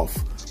that off.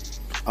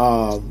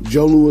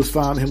 Joe Louis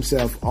found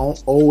himself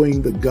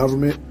owing the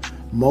government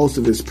most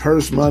of his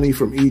purse money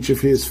from each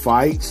of his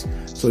fights.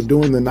 So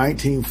during the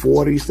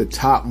 1940s, the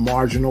top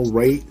marginal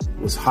rate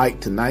was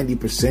hiked to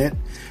 90%,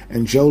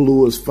 and Joe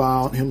Louis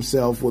found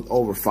himself with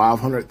over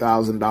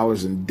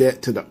 $500,000 in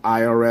debt to the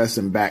IRS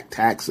and back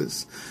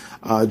taxes.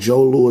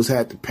 Joe Louis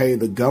had to pay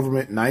the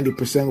government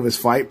 90% of his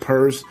fight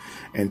purse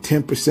and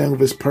 10% of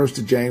his purse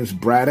to James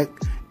Braddock,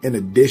 in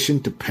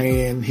addition to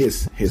paying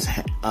his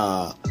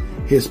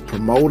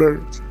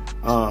promoter,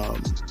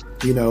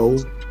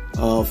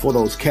 for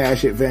those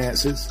cash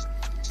advances.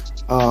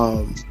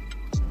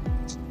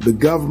 The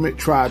government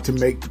tried to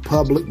make the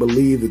public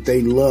believe that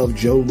they loved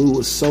Joe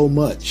Louis so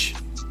much.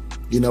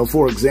 You know,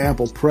 for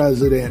example,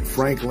 President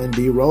Franklin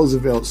D.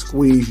 Roosevelt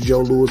squeezed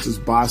Joe Louis's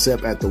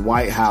bicep at the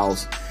White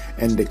House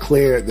and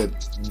declared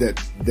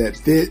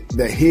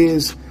that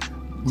his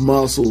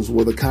muscles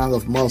were the kind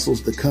of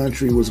muscles the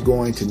country was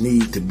going to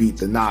need to beat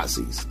the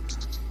Nazis.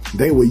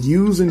 They were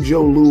using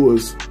Joe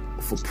Louis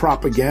for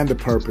propaganda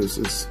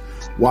purposes,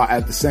 while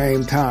at the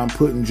same time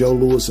putting Joe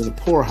Louis in a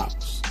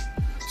poorhouse.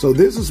 So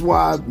this is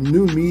why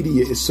new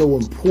media is so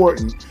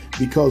important,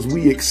 because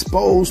we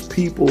expose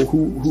people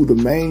who the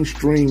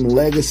mainstream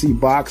legacy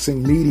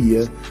boxing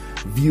media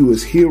view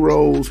as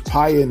heroes,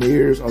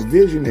 pioneers, or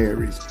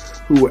visionaries,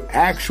 who were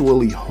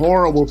actually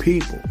horrible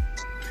people.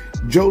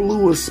 Joe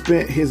Louis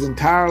spent his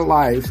entire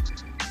life,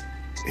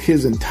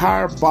 his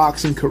entire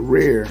boxing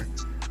career,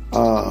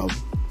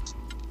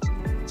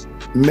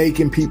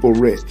 making people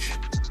rich.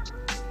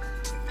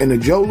 In the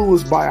Joe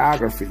Louis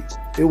biography,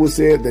 it was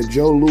said that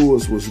Joe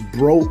Louis was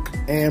broke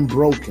and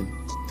broken.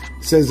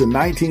 It says in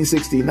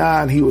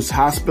 1969, he was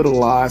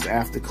hospitalized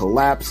after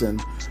collapsing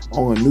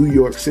on a New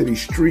York City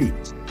street.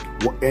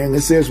 And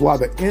it says while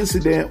the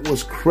incident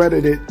was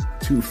credited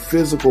to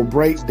physical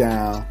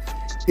breakdown,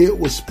 it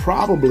was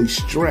probably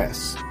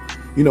stress.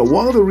 You know,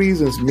 one of the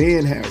reasons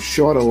men have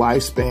shorter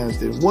lifespans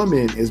than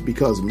women is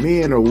because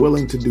men are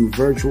willing to do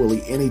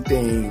virtually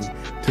anything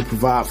to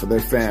provide for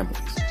their families.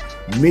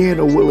 Men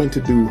are willing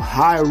to do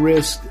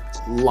high-risk,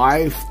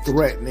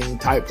 life-threatening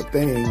type of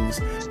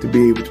things to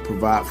be able to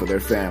provide for their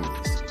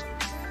families.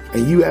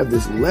 And you have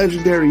this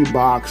legendary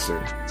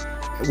boxer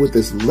with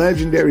this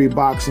legendary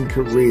boxing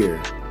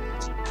career.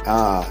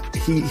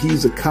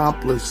 He's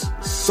accomplished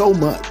so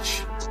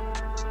much.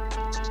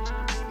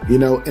 You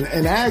know,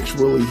 and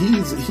actually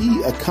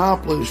he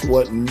accomplished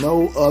what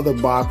no other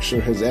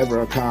boxer has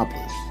ever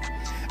accomplished.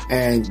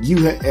 And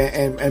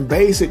and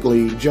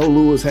basically Joe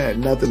Louis had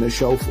nothing to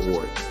show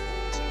for it.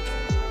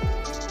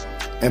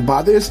 And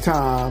by this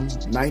time,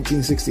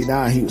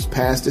 1969, he was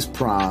past his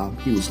prime.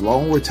 He was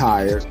long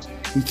retired.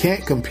 He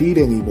can't compete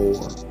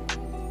anymore.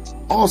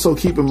 Also,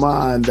 keep in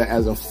mind that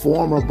as a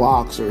former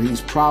boxer,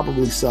 he's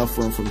probably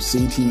suffering from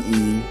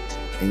CTE,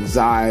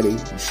 anxiety,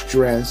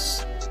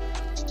 stress.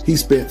 He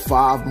spent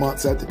 5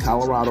 months at the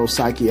Colorado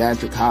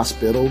Psychiatric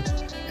Hospital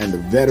and the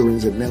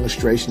Veterans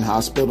Administration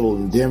Hospital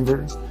in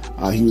Denver.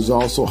 He was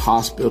also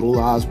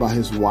hospitalized by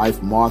his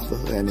wife, Martha,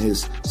 and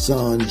his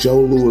son, Joe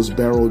Louis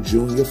Barrow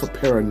Jr. for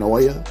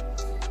paranoia.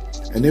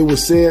 And it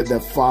was said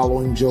that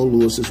following Joe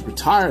Louis's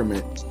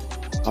retirement,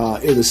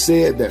 it is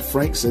said that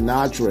Frank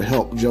Sinatra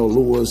helped Joe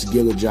Louis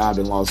get a job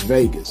in Las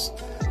Vegas.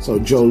 So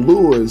Joe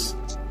Louis,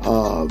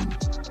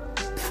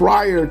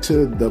 prior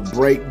to the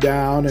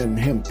breakdown and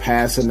him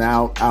passing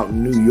out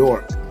in New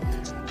York,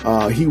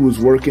 he was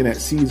working at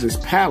Caesar's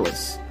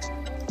Palace.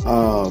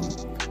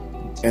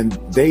 And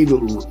they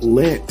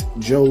lent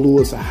Joe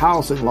Louis a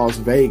house in Las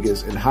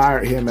Vegas and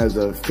hired him as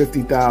a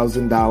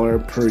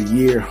 $50,000 per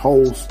year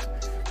host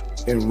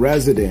in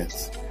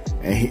residence.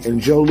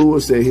 And Joe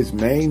Louis said his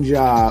main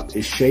job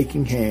is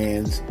shaking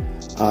hands,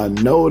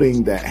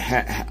 noting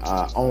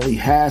that only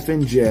half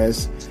in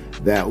jest,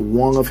 that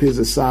one of his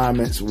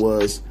assignments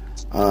was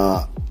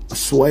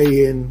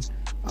swaying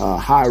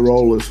high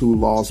rollers who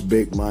lost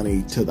big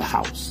money to the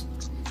house.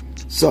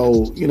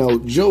 So, you know,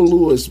 Joe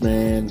Louis,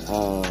 man,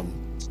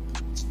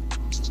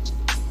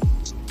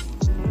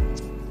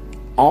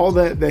 all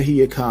that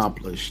he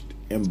accomplished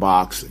in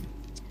boxing.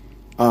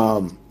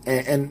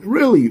 And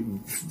really,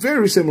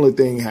 very similar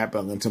thing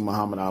happened to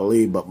Muhammad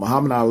Ali, but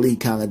Muhammad Ali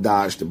kind of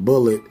dodged a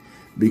bullet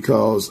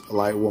because,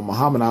 like, when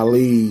Muhammad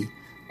Ali,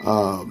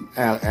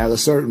 at a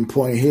certain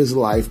point in his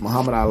life,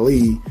 Muhammad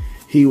Ali,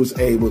 he was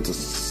able to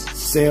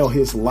sell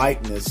his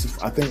likeness,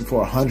 I think,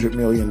 for $100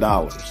 million.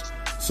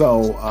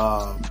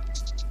 So,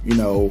 you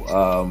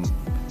know,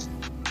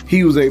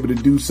 he was able to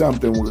do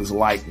something with his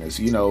likeness.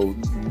 You know,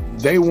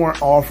 they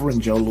weren't offering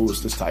Joe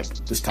Louis this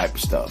type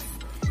of stuff.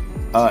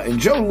 And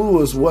Joe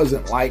Louis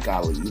wasn't like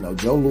Ali. You know,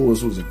 Joe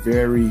Louis was a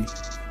very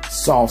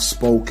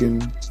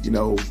soft-spoken, you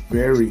know,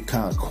 very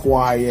kind of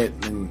quiet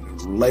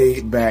and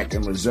laid-back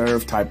and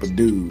reserved type of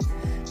dude.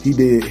 He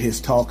did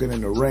his talking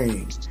in the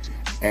ring.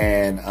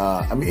 And,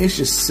 I mean, it's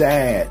just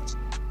sad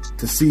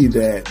to see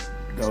that,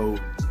 you know,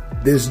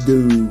 this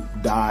dude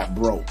died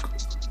broke.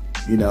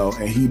 You know,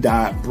 and he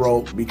died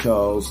broke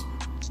because,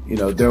 you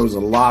know, there was a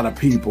lot of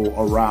people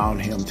around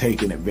him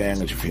taking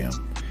advantage of him,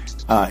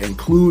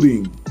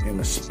 including and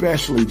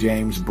especially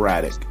James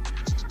Braddock.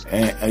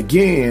 And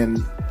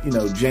again, you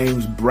know,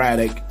 James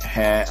Braddock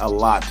had a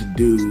lot to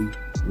do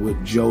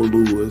with Joe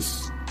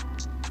Louis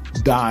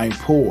dying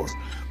poor.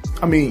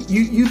 I mean,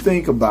 you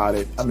think about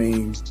it. I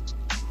mean,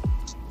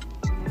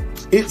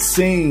 it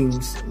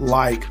seems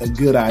like a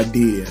good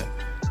idea,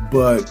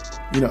 but,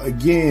 you know,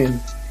 again,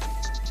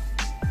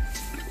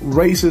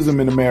 racism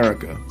in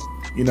America,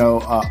 you know,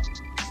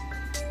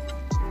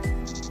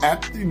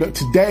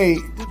 today,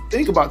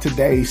 think about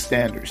today's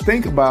standards.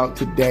 Think about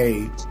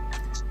today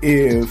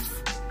if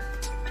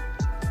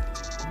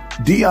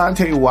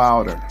Deontay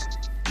Wilder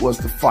was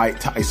to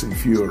fight Tyson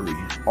Fury,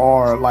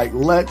 or like,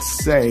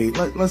 let's say,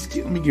 let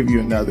me give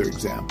you another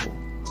example.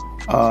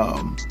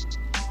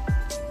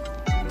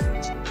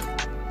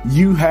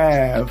 You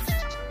have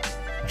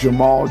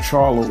Jamal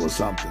Charlo or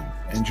something,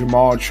 and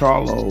Jamal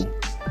Charlo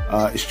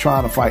is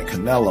trying to fight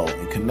Canelo,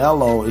 and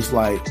Canelo is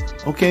like,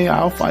 okay,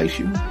 I'll fight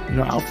you. You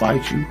know, I'll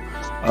fight you.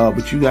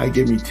 But you got to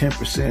give me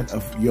 10%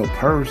 of your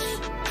purse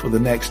for the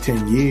next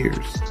 10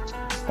 years,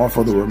 or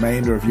for the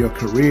remainder of your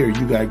career.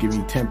 You got to give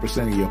me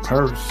 10% of your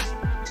purse.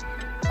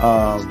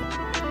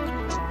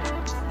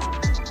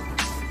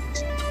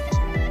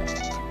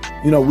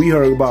 You know, we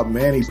heard about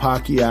Manny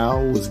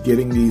Pacquiao was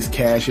getting these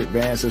cash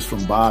advances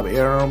from Bob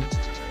Arum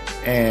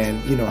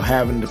and, you know,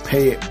 having to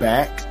pay it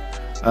back.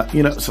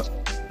 You know, so,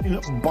 you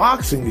know,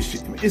 boxing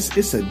is,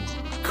 it's a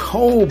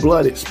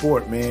cold-blooded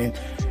sport, man.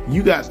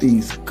 You got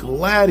these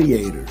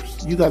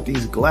gladiators. You got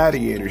these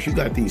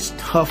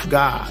tough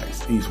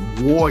guys, these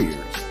warriors.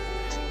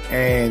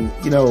 And,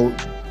 you know,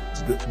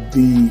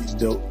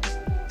 the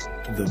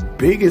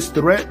biggest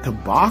threat to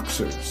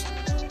boxers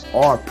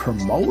are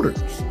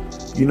promoters,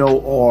 you know,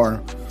 or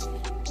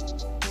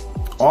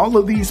all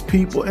of these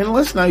people. And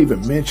let's not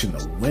even mention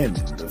the women,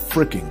 the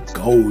freaking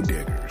gold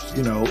diggers,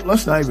 you know,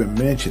 let's not even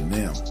mention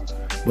them.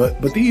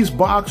 But these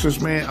boxers,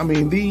 man, I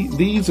mean,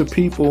 these are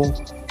people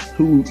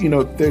who, you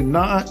know, they're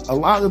not, a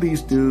lot of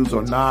these dudes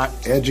are not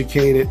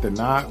educated. They're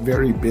not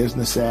very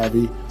business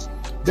savvy.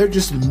 They're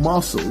just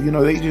muscle. You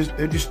know,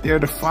 they're just there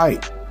to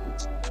fight.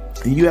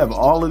 And you have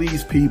all of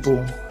these people,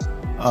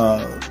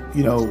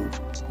 you know,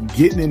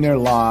 getting in their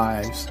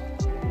lives,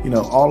 you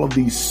know, all of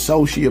these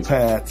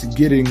sociopaths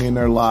getting in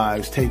their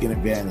lives, taking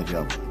advantage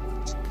of them.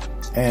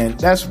 And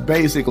that's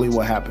basically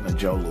what happened to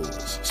Joe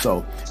Louis.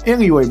 So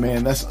anyway,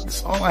 man,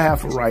 that's all I have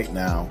for right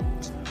now.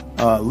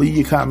 Leave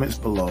your comments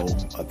below.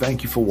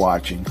 Thank you for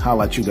watching.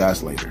 Holla at you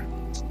guys later.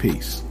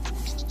 Peace.